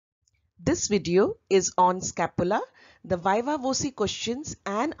This video is on scapula, the Viva Voce questions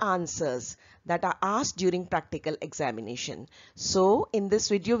and answers that are asked during practical examination. So in this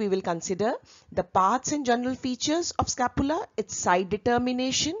video we will consider the parts and general features of scapula, its side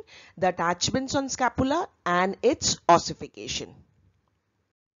determination, the attachments on scapula and its ossification.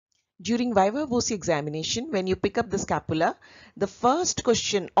 During Viva Voce examination, when you pick up the scapula, the first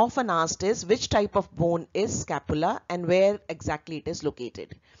question often asked is which type of bone is scapula and where exactly it is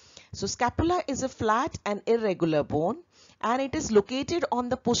located. So scapula is a flat and irregular bone and it is located on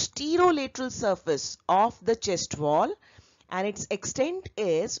the posterolateral surface of the chest wall and its extent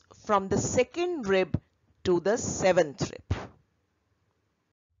is from the second rib to the seventh rib.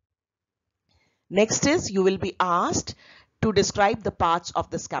 Next is you will be asked to describe the parts of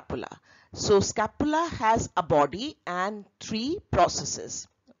the scapula. So scapula has a body and three processes.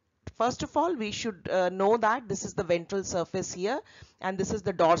 First of all, we should know that this is the ventral surface here and this is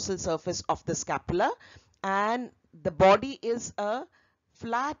the dorsal surface of the scapula, and the body is a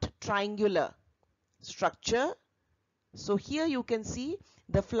flat triangular structure. So here you can see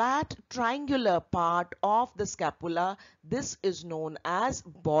the flat triangular part of the scapula. This is known as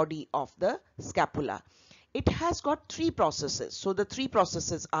body of the scapula. It has got three processes. So the three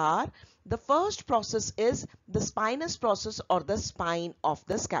processes are, the first process is the spinous process or the spine of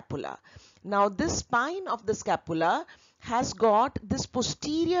the scapula. Now this spine of the scapula has got this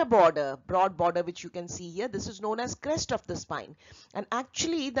posterior border, broad border, which you can see here. This is known as crest of the spine. And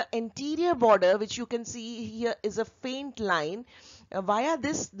actually the anterior border, which you can see here, is a faint line. Via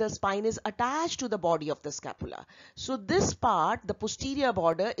this, the spine is attached to the body of the scapula. So this part, the posterior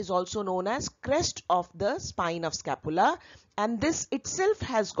border, is also known as crest of the spine of scapula, and this itself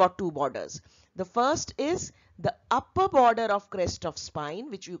has got two borders. The first is the upper border of crest of spine,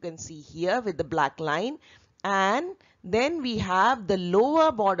 which you can see here with the black line, and then we have the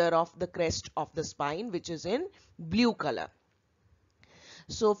lower border of the crest of the spine, which is in blue color.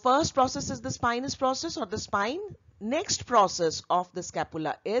 So first process is the spinous process or the spine. Next process of the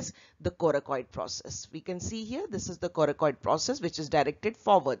scapula is the coracoid process. We can see here, this is the coracoid process, which is directed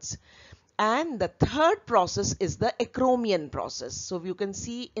forwards. And the third process is the acromion process. So you can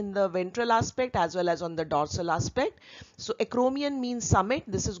see in the ventral aspect as well as on the dorsal aspect. So acromion means summit.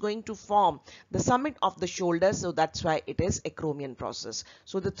 This is going to form the summit of the shoulder. So that's why it is acromion process.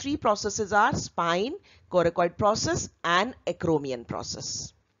 So the three processes are spine, coracoid process and acromion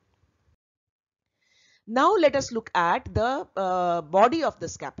process. Now let us look at the body of the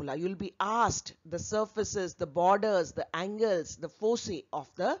scapula. You will be asked the surfaces, the borders, the angles, the fossae of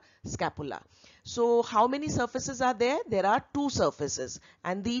the scapula. So how many surfaces are there? There are two surfaces,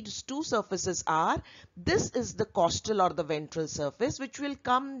 and these two surfaces are, this is the costal or the ventral surface, which will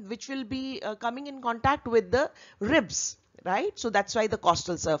be coming in contact with the ribs. Right, so that's why the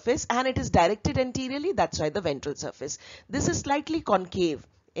costal surface, and it is directed anteriorly, that's why the ventral surface. This is slightly concave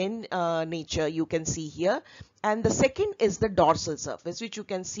in nature, you can see here. And the second is the dorsal surface, which you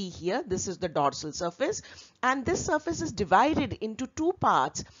can see here. This is the dorsal surface, and this surface is divided into two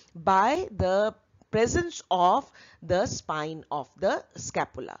parts by the presence of the spine of the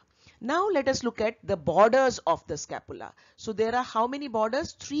scapula. Now let us look at the borders of the scapula. So there are how many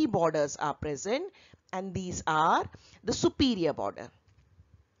borders? Three borders are present, and these are the superior border.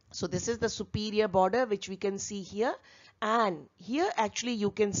 So this is the superior border, which we can see here. And here actually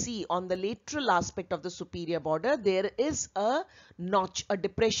you can see on the lateral aspect of the superior border, there is a notch, a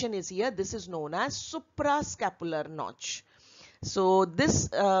depression is here. This is known as suprascapular notch. So this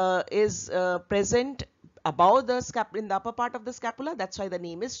is present above the scapula, in the upper part of the scapula. That's why the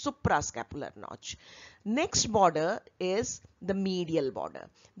name is suprascapular notch. Next border is the medial border.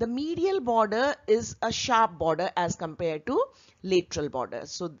 The medial border is a sharp border as compared to lateral border.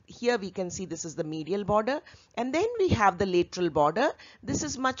 So here we can see this is the medial border, and then we have the lateral border. This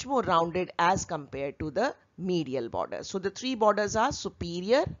is much more rounded as compared to the medial border. So the three borders are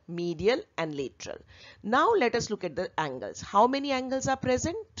superior, medial and lateral. Now let us look at the angles. How many angles are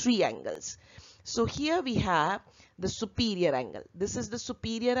present? Three angles. So here we have the superior angle. This is the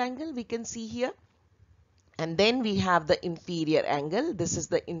superior angle, we can see here. And then we have the inferior angle. This is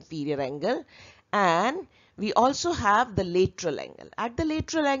the inferior angle. And we also have the lateral angle. At the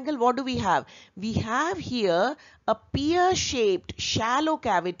lateral angle, what do we have? We have here a pear-shaped shallow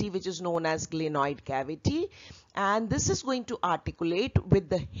cavity, which is known as glenoid cavity. And this is going to articulate with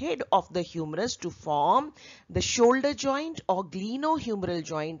the head of the humerus to form the shoulder joint or glenohumeral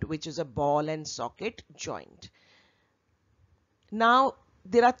joint, which is a ball and socket joint. Now,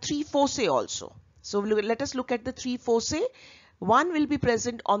 there are three fossae also. So let us look at the three fossae. One will be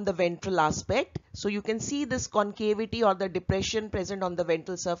present on the ventral aspect. So you can see this concavity or the depression present on the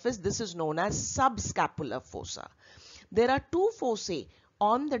ventral surface. This is known as subscapular fossa. There are two fossae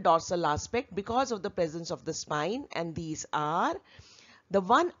on the dorsal aspect because of the presence of the spine, and these are the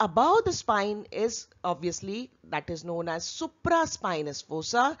one above the spine is obviously that is known as supraspinous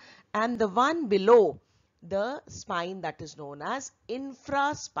fossa, and the one below the spine that is known as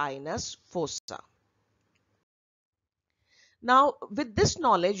infraspinous fossa. Now, with this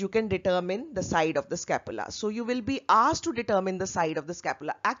knowledge, you can determine the side of the scapula. So, you will be asked to determine the side of the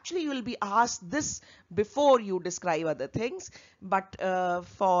scapula. Actually, you will be asked this before you describe other things. But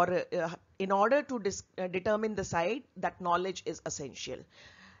in order to determine the side, that knowledge is essential.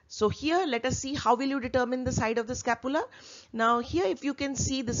 So here, let us see how will you determine the side of the scapula. Now, here if you can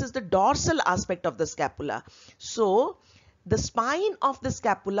see, this is the dorsal aspect of the scapula. So, the spine of the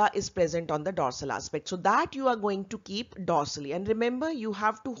scapula is present on the dorsal aspect. So that you are going to keep dorsally. And remember, you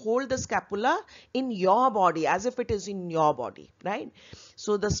have to hold the scapula in your body as if it is in your body, right?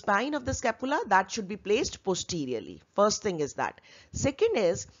 So the spine of the scapula, that should be placed posteriorly. First thing is that. Second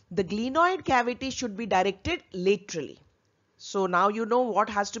is the glenoid cavity should be directed laterally. So now you know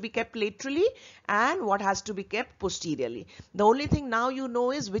what has to be kept laterally and what has to be kept posteriorly. The only thing now you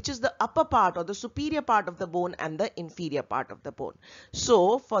know is which is the upper part or the superior part of the bone and the inferior part of the bone.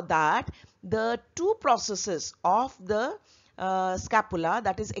 So for that, the two processes of the scapula,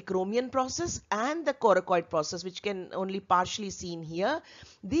 that is acromion process and the coracoid process, which can only partially seen here,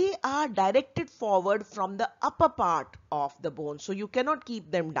 they are directed forward from the upper part of the bone. So you cannot keep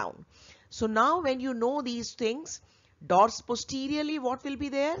them down. So now when you know these things, posteriorly, what will be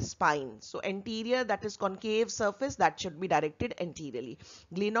there? Spine. So anterior, that is concave surface, that should be directed anteriorly.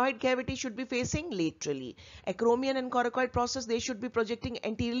 Glenoid cavity should be facing laterally. Acromion and coracoid process, they should be projecting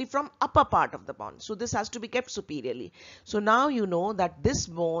anteriorly from upper part of the bone. So this has to be kept superiorly. So now you know that this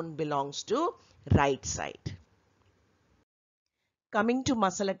bone belongs to right side. Coming to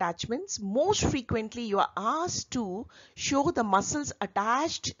muscle attachments, most frequently you are asked to show the muscles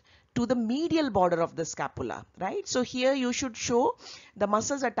attached to the medial border of the scapula, right? So here you should show the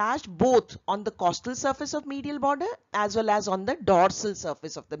muscles attached both on the costal surface of medial border as well as on the dorsal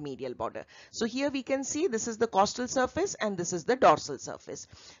surface of the medial border. So here we can see this is the costal surface and this is the dorsal surface.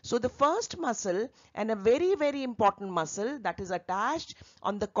 So the first muscle, and a very, very important muscle that is attached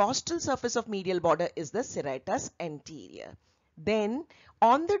on the costal surface of medial border, is the serratus anterior. Then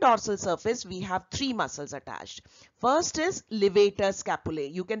on the dorsal surface, we have three muscles attached. First is levator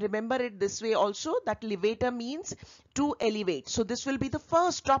scapulae. You can remember it this way also, that levator means to elevate. So this will be the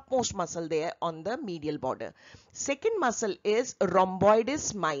first topmost muscle there on the medial border. Second muscle is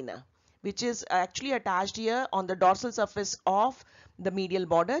rhomboides minor, which is actually attached here on the dorsal surface of the medial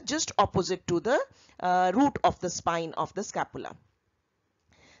border, just opposite to the root of the spine of the scapula.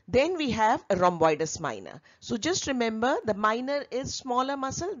 Then we have rhomboides minor. So just remember, the minor is smaller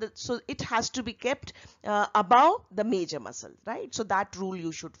muscle, so it has to be kept above the major muscle, right? So that rule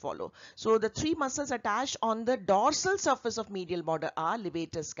you should follow. So the three muscles attached on the dorsal surface of medial border are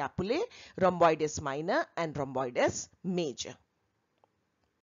levator scapulae, rhomboides minor and rhomboides major.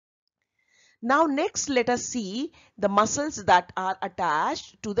 Now next let us see the muscles that are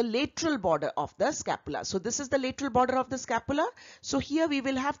attached to the lateral border of the scapula. So this is the lateral border of the scapula. So here we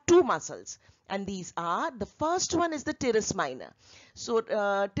will have two muscles, and these are, the first one is the teres minor. So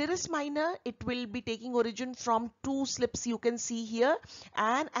teres minor, it will be taking origin from two slips you can see here,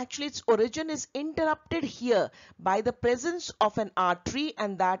 and actually its origin is interrupted here by the presence of an artery,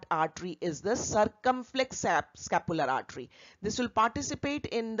 and that artery is the circumflex scapular artery. This will participate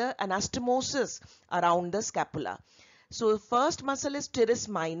in the anastomosis around the scapula. So first muscle is teres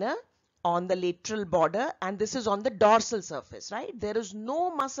minor on the lateral border, and this is on the dorsal surface, right? There is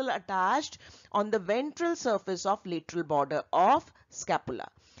no muscle attached on the ventral surface of lateral border of scapula.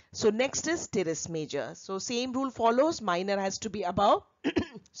 So next is teres major. So same rule follows, minor has to be above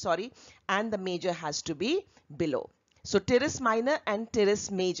sorry, and the major has to be below. So teres minor and teres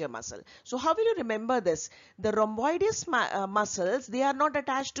major muscle. So how will you remember this? The rhomboides muscles, they are not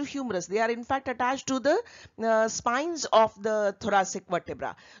attached to humerus. They are in fact attached to the spines of the thoracic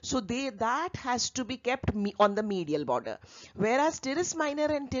vertebra. So that has to be kept on the medial border. Whereas teres minor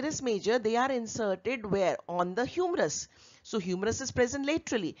and teres major, they are inserted where? On the humerus. So humerus is present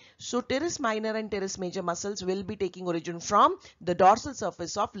laterally. So teres minor and teres major muscles will be taking origin from the dorsal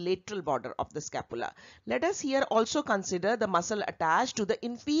surface of lateral border of the scapula. Let us here also consider the muscle attached to the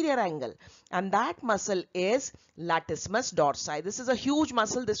inferior angle, and that muscle is latissimus dorsi. This is a huge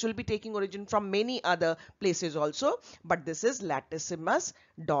muscle. This will be taking origin from many other places also, but this is latissimus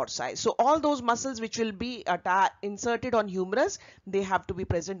dorsi. So all those muscles which will be inserted on humerus, they have to be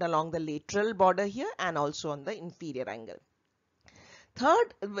present along the lateral border here and also on the inferior angle.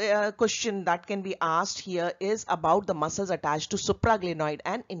 Third question that can be asked here is about the muscles attached to supraglenoid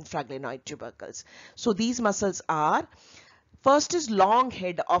and infraglenoid tubercles. So these muscles are, first is long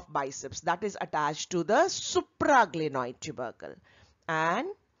head of biceps that is attached to the supraglenoid tubercle, and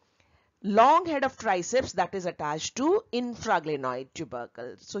long head of triceps that is attached to infraglenoid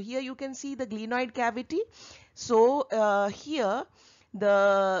tubercle. So here you can see the glenoid cavity. So here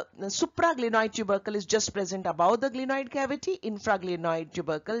the supraglenoid tubercle is just present above the glenoid cavity, infraglenoid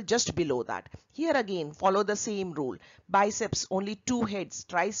tubercle just below that. Here again follow the same rule. Biceps only 2 heads,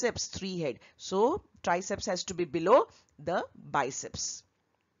 triceps 3 heads. So triceps has to be below the biceps.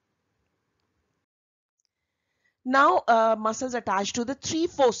 Now muscles attached to the 3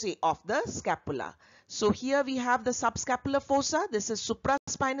 fossae of the scapula. So here we have the subscapular fossa, this is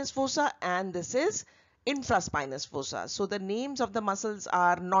supraspinous fossa, and this is infraspinous fossa. So the names of the muscles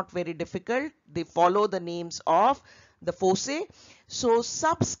are not very difficult. They follow the names of the fossae. So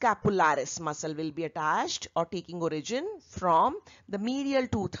subscapularis muscle will be attached or taking origin from the medial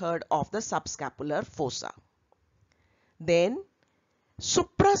 2/3 of the subscapular fossa. Then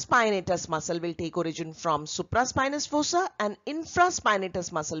supraspinatus muscle will take origin from supraspinous fossa, and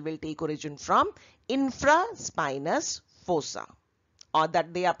infraspinatus muscle will take origin from infraspinous fossa, or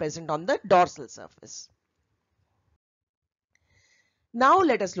that they are present on the dorsal surface. Now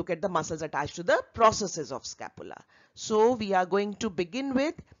let us look at the muscles attached to the processes of scapula. So we are going to begin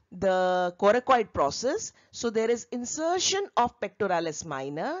with the coracoid process. So there is insertion of pectoralis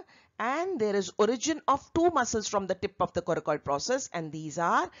minor, and there is origin of 2 muscles from the tip of the coracoid process, and these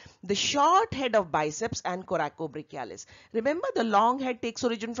are the short head of biceps and coracobrachialis. Remember, the long head takes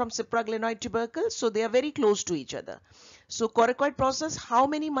origin from supraglenoid tubercle, so they are very close to each other. So coracoid process, how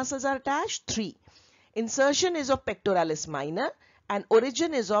many muscles are attached? 3. Insertion is of pectoralis minor, and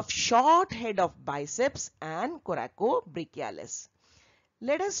origin is of short head of biceps and coracobrachialis.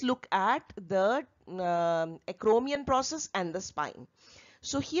 Let us look at the acromion process and the spine.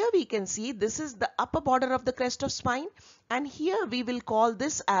 So here we can see this is the upper border of the crest of spine, and here we will call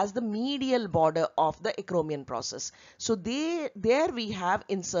this as the medial border of the acromion process. So there we have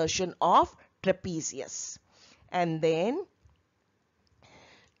insertion of trapezius, and then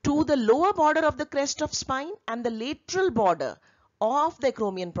to the lower border of the crest of spine and the lateral border of the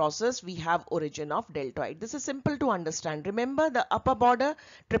acromion process, we have origin of deltoid. This is simple to understand. Remember, the upper border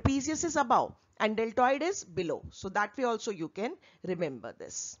trapezius is above and deltoid is below. So that way also you can remember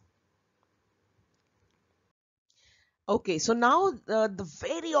this. Okay, so now the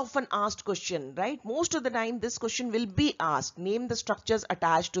very often asked question, right? Most of the time this question will be asked. Name the structures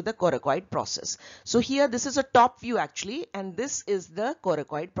attached to the coracoid process. So here this is a top view actually, and this is the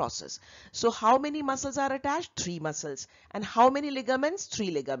coracoid process. So how many muscles are attached? 3 muscles. And how many ligaments?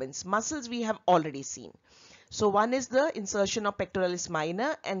 3 ligaments. Muscles we have already seen. So one is the insertion of pectoralis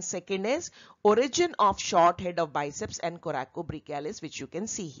minor, and second is origin of short head of biceps and coracobrachialis, which you can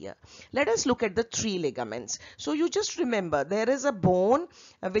see here. Let us look at the 3 ligaments. So you just remember there is a bone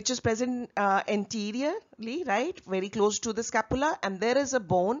which is present anteriorly, right, very close to the scapula, and there is a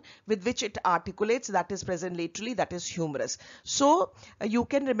bone with which it articulates that is present laterally, that is humerus. So you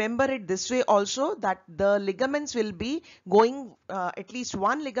can remember it this way also, that the ligaments will be going, at least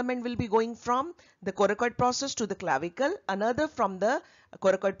one ligament will be going from the coracoid process to the clavicle, another from the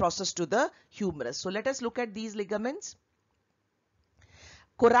coracoid process to the humerus. So let us look at these ligaments.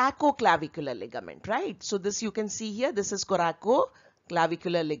 Coracoclavicular ligament, right? So this you can see here, this is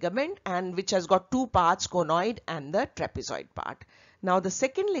coracoclavicular ligament, and which has got 2 parts, conoid and the trapezoid part. Now the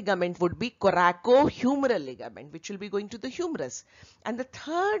second ligament would be coracohumeral ligament, which will be going to the humerus, and the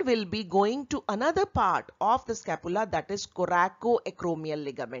third will be going to another part of the scapula, that is coracoacromial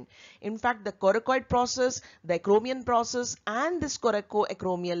ligament. In fact, the coracoid process, the acromion process, and this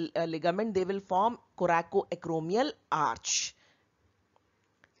coracoacromial ligament, they will form coracoacromial arch.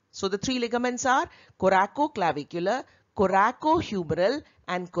 So the 3 ligaments are coracoclavicular, coracohumeral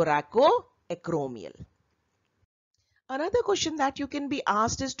and coracoacromial. Another question that you can be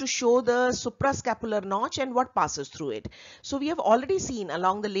asked is to show the suprascapular notch and what passes through it. So we have already seen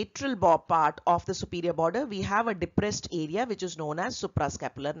along the lateral part of the superior border, we have a depressed area which is known as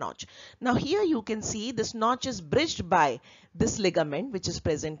suprascapular notch. Now here you can see this notch is bridged by this ligament which is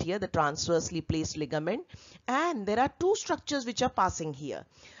present here, the transversely placed ligament, and there are 2 structures which are passing here.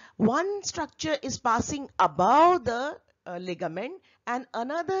 One structure is passing above the ligament, and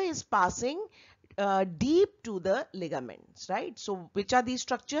another is passing deep to the ligaments, right? So which are these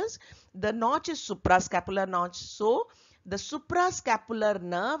structures? The notch is suprascapular notch. So the suprascapular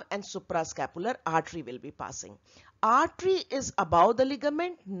nerve and suprascapular artery will be passing. Artery is above the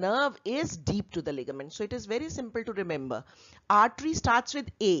ligament, nerve is deep to the ligament. So it is very simple to remember. Artery starts with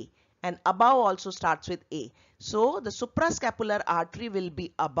A and above also starts with A. So the suprascapular artery will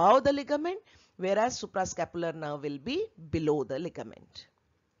be above the ligament, whereas suprascapular nerve will be below the ligament.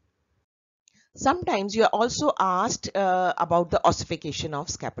 Sometimes you are also asked about the ossification of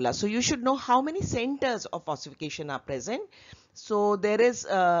scapula. So you should know how many centers of ossification are present. So there is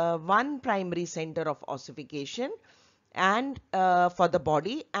one primary center of ossification and for the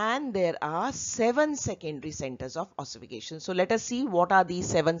body, and there are 7 secondary centers of ossification. So let us see what are these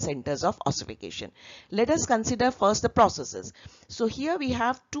 7 centers of ossification. Let us consider first the processes. So here we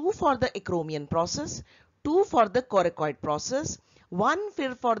have 2 for the acromion process, 2 for the coracoid process, 1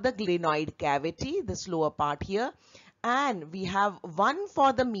 for the glenoid cavity, this lower part here, and we have 1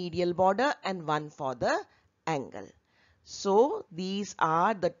 for the medial border and 1 for the angle. So these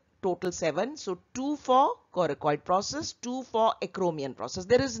are the total 7. So 2 for coracoid process, 2 for acromion process.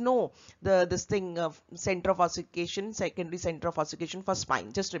 There is no this thing of center of ossification, secondary center of ossification for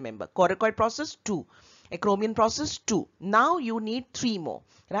spine. Just remember, coracoid process 2, acromion process 2. Now you need 3 more,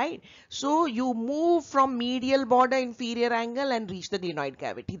 right? So you move from medial border, inferior angle and reach the glenoid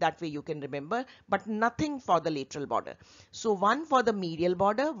cavity. That way you can remember, but nothing for the lateral border. So 1 for the medial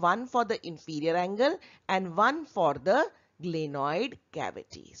border, 1 for the inferior angle and 1 for the glenoid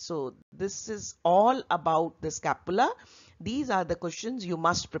cavity. So this is all about the scapula. These are the questions you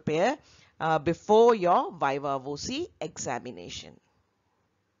must prepare before your Viva Voce examination.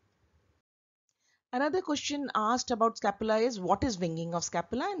 Another question asked about scapula is what is winging of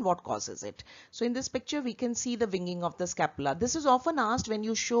scapula and what causes it. So in this picture we can see the winging of the scapula. This is often asked when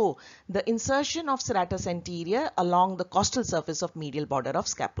you show the insertion of serratus anterior along the costal surface of medial border of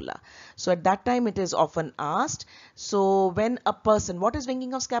scapula. So at that time it is often asked. So when a person, what is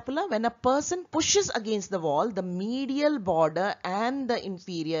winging of scapula? When a person pushes against the wall, the medial border and the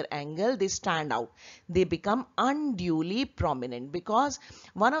inferior angle, they stand out. They become unduly prominent because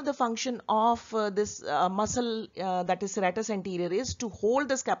one of the function of this muscle that is serratus anterior is to hold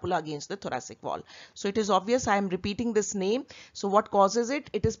the scapula against the thoracic wall. So it is obvious I am repeating this name. So what causes it?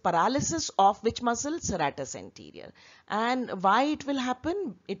 It is paralysis of which muscle? Serratus anterior. And why it will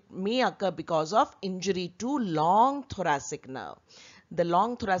happen? It may occur because of injury to long thoracic nerve. The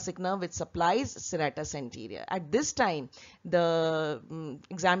long thoracic nerve which supplies serratus anterior. At this time, the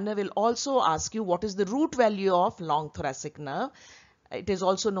examiner will also ask you what is the root value of long thoracic nerve. It is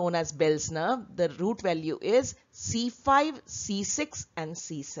also known as Bell's nerve. The root value is C5, C6 and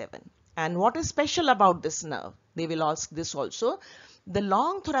C7. And what is special about this nerve? They will ask this also. The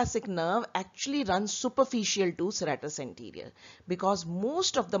long thoracic nerve actually runs superficial to serratus anterior because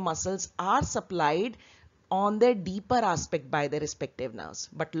most of the muscles are supplied on their deeper aspect by the respective nerves.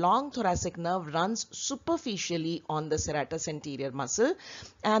 But long thoracic nerve runs superficially on the serratus anterior muscle,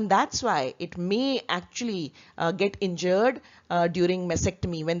 and that's why it may actually get injured during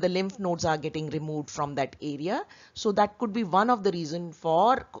mastectomy when the lymph nodes are getting removed from that area. So that could be one of the reasons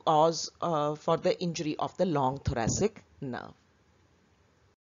for the injury of the long thoracic nerve.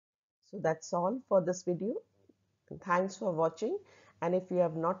 So that's all for this video. Thanks for watching, and if you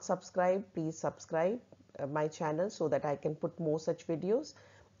have not subscribed, please subscribe my channel so that I can put more such videos.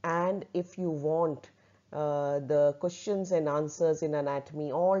 And if you want the questions and answers in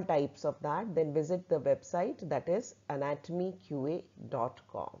anatomy, all types of that, then visit the website, that is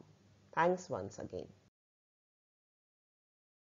anatomyqa.com. Thanks once again.